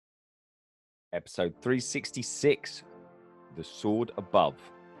Episode 366, The Sword Above.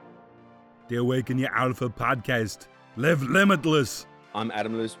 The Awaken Your Alpha podcast. Live limitless. I'm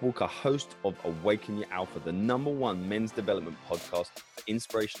Adam Lewis Walker, host of Awaken Your Alpha, the #1 men's development podcast for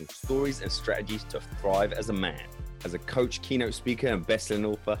inspirational stories and strategies to thrive as a man. As a coach, keynote speaker, and best-selling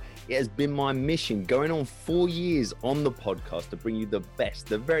author, it has been my mission going on 4 years on the podcast to bring you the best,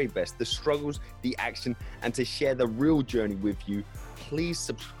 the very best, the struggles, the action, and to share the real journey with you. Please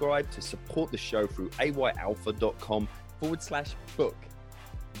subscribe to support the show through ayalpha.com/book.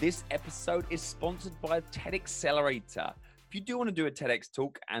 This episode is sponsored by TEDxcelerator. If you do want to do a TEDx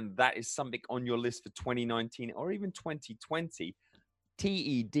talk and that is something on your list for 2019 or even 2020,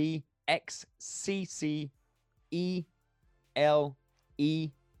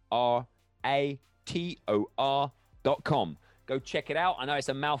 TEDxcelerator.com. Go check it out. I know it's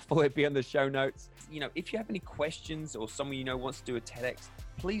a mouthful. It'll be on the show notes. You know, if you have any questions or someone you know wants to do a TEDx,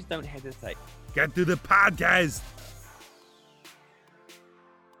 please don't hesitate. Get to the podcast.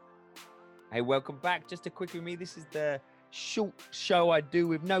 Hey, welcome back. Just a quick with me. This is the short show I do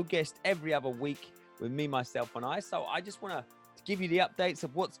with no guest every other week with me, myself, and I. So I just want to give you the updates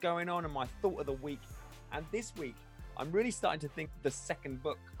of what's going on and my thought of the week. And this week, I'm really starting to think the second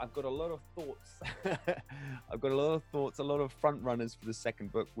book. I've got a lot of thoughts. A lot of front runners for the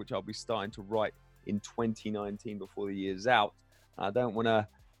second book, which I'll be starting to write in 2019 before the year's out. I don't want to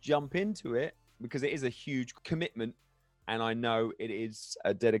jump into it because it is a huge commitment. And I know it is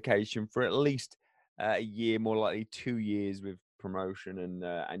a dedication for at least a year, more likely 2 years with promotion.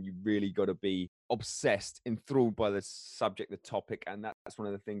 And you really got to be obsessed, enthralled by the subject, the topic. And that's one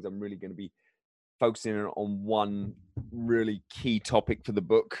of the things I'm really going to be focusing on, one really key topic for the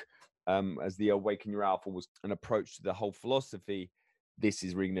book. As the Awaken Your Alpha was an approach to the whole philosophy, this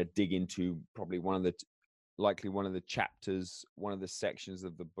is really going to dig into probably one of the chapters, one of the sections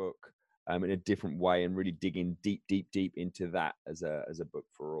of the book in a different way, and really dig in deep into that as a book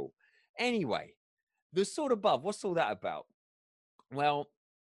for all. Anyway, The Sword Above, what's all that about? Well,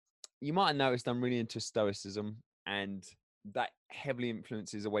 you might have noticed I'm really into Stoicism, and that heavily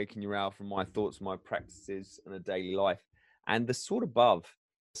influences Awaken Your Alpha, my thoughts, my practices, and a daily life. And the sword above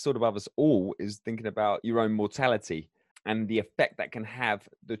us all is thinking about your own mortality and the effect that can have,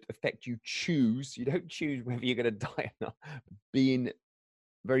 the effect you choose. You don't choose whether you're going to die or not. Being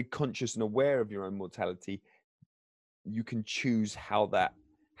very conscious and aware of your own mortality, you can choose how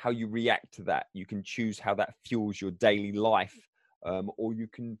you react to that. You can choose how that fuels your daily life, or you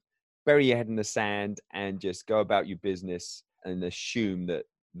can bury your head in the sand and just go about your business and assume that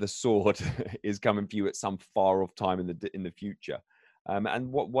the sword is coming for you at some far off time in the future.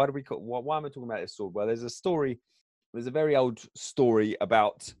 And why am I talking about this sword? Well, there's a very old story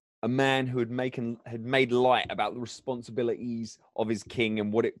about a man who had made light about the responsibilities of his king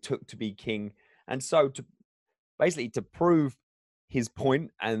and what it took to be king. And so to prove his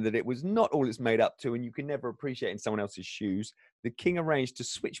point, and that it was not all it's made up to, and you can never appreciate in someone else's shoes, the king arranged to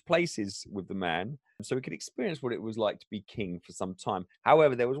switch places with the man so he could experience what it was like to be king for some time.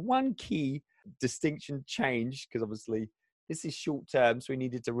 However, there was one key distinction change, because obviously this is short term, so he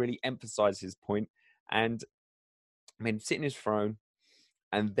needed to really emphasize his point. And I mean, sit in his throne,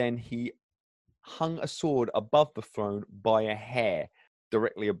 and then he hung a sword above the throne by a hair,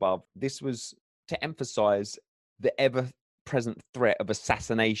 directly above. This was to emphasize the ever-present threat of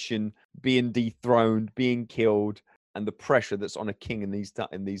assassination, being dethroned, being killed, and the pressure that's on a king in these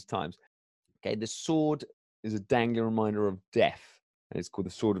times. Okay, the sword is a dangling reminder of death, and it's called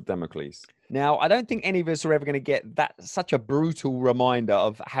the Sword of Damocles. Now, I don't think any of us are ever going to get such a brutal reminder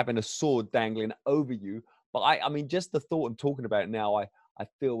of having a sword dangling over you. But I mean, just the thought of talking about it now, I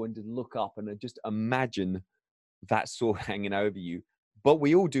feel when to look up and just imagine that sword hanging over you. But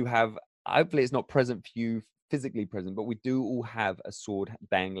we all do have, hopefully it's not present for you, physically present, but we do all have a sword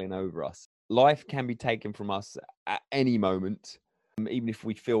dangling over us. Life can be taken from us at any moment. Even if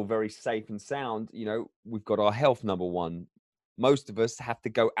we feel very safe and sound, you know, we've got our health, number one. Most of us have to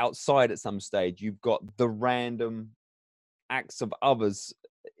go outside at some stage. You've got the random acts of others,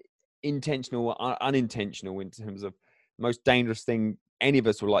 intentional or unintentional, in terms of most dangerous thing any of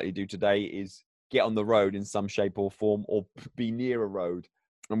us will likely do today is get on the road in some shape or form, or be near a road.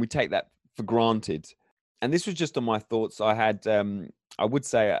 And we take that for granted. And this was just on my thoughts. I had, I would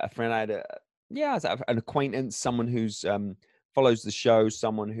say a friend, I had an acquaintance, someone who's follows the show,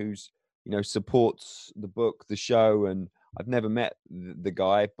 someone who's, you know, supports the book, the show. And I've never met the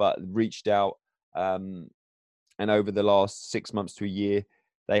guy, but reached out. And over the last 6 months to a year,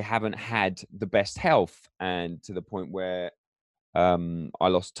 they haven't had the best health, and to the point where I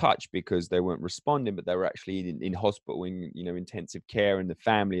lost touch because they weren't responding, but they were actually in hospital, in, you know, intensive care, and the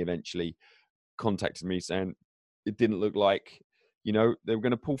family eventually contacted me saying it didn't look like, they were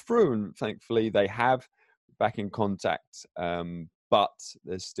going to pull through. And thankfully they have, back in contact. But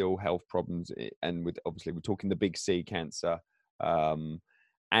there's still health problems. And obviously we're talking the big C, cancer. And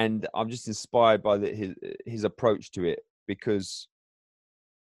I'm just inspired by his approach to it, because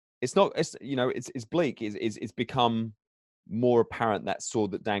it's bleak. It's become more apparent that sword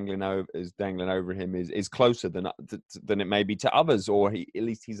that dangling over him is closer than it may be to others, or at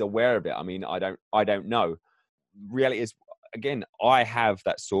least he's aware of it. I mean, I don't know. Reality is, again, I have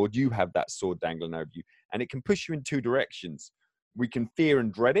that sword, you have that sword dangling over you, and it can push you in two directions. We can fear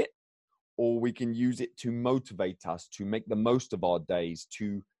and dread it, or we can use it to motivate us to make the most of our days,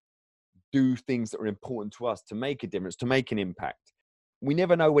 to do things that are important to us, to make a difference, to make an impact. We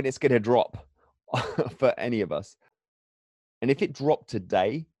never know when it's going to drop for any of us. And if it dropped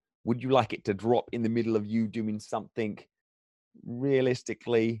today, would you like it to drop in the middle of you doing something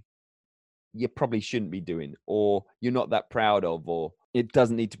realistically you probably shouldn't be doing, or you're not that proud of, or it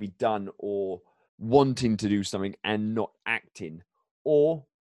doesn't need to be done, or wanting to do something and not acting? Or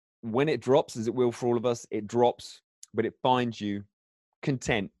when it drops, as it will for all of us, it drops, but it finds you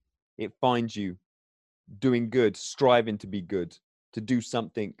content. It finds you doing good, striving to be good, to do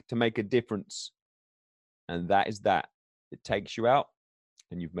something, to make a difference. And that is that. It takes you out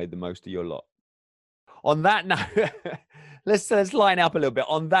and you've made the most of your lot. On that note, let's line up a little bit.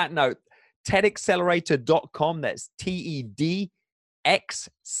 On that note, TEDxcelerator.com, that's TEDxCCELA.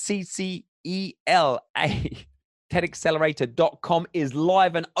 TEDxcelerator.com is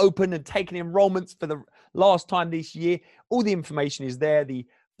live and open and taking enrollments for the last time this year. All the information is there.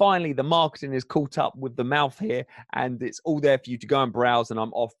 Finally, the marketing is caught up with the mouth here, and it's all there for you to go and browse. And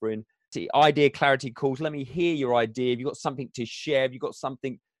I'm offering idea clarity calls. Let me hear your idea. If you've got something to share, if you've got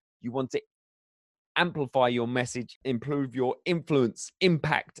something you want to amplify your message, improve your influence,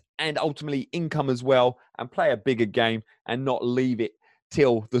 impact, and ultimately income as well, and play a bigger game and not leave it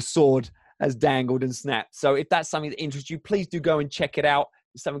till the sword has dangled and snapped. So if that's something that interests you, please do go and check it out.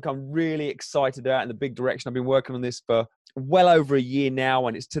 It's something I'm really excited about in the big direction. I've been working on this for well over a year now,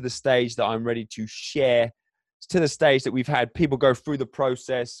 and it's to the stage that I'm ready to share. It's to the stage that we've had people go through the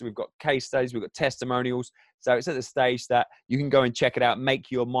process. We've got case studies, we've got testimonials. So it's at the stage that you can go and check it out, make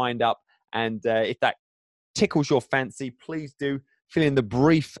your mind up. And if that tickles your fancy, please do fill in the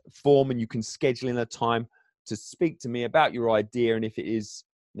brief form, and you can schedule in a time to speak to me about your idea. And if it is,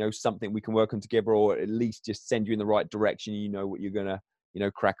 something we can work on together, or at least just send you in the right direction, you know what you're going to,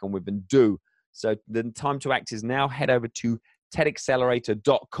 crack on with and do. So the time to act is now. Head over to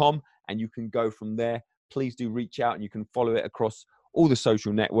TEDxcelerator.com and you can go from there. Please do reach out, and you can follow it across all the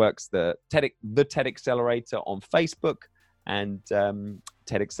social networks, the TED Accelerator on Facebook and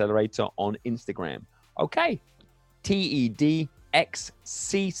TED Accelerator on Instagram. Okay.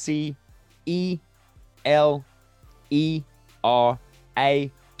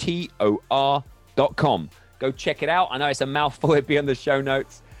 TEDxcelerator.com. Go check it out. I know it's a mouthful. It'll be on the show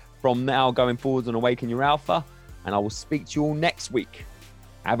notes from now going forwards on Awaken Your Alpha. And I will speak to you all next week.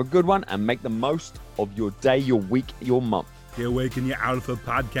 Have a good one and make the most of your day, your week, your month. The Awaken Your Alpha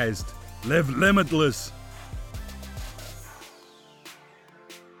podcast. Live limitless.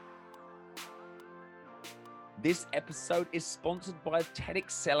 This episode is sponsored by TED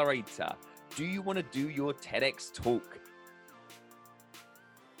Accelerator. Do you want to do your TEDx talk?